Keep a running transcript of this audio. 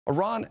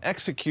Iran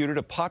executed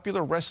a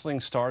popular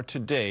wrestling star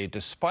today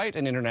despite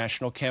an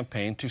international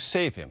campaign to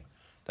save him.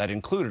 That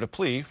included a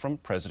plea from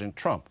President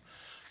Trump.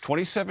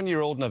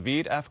 27-year-old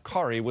Navid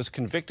Afkari was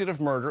convicted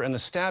of murder and the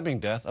stabbing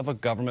death of a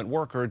government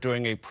worker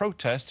during a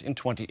protest in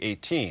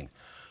 2018.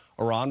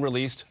 Iran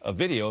released a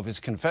video of his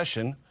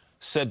confession,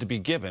 said to be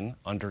given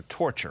under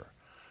torture.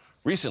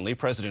 Recently,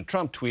 President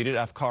Trump tweeted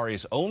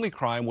Afkari's only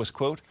crime was,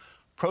 quote,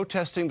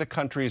 protesting the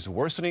country's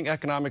worsening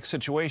economic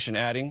situation,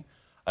 adding,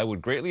 "I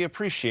would greatly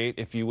appreciate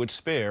if you would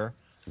spare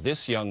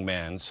this young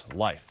man's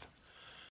life."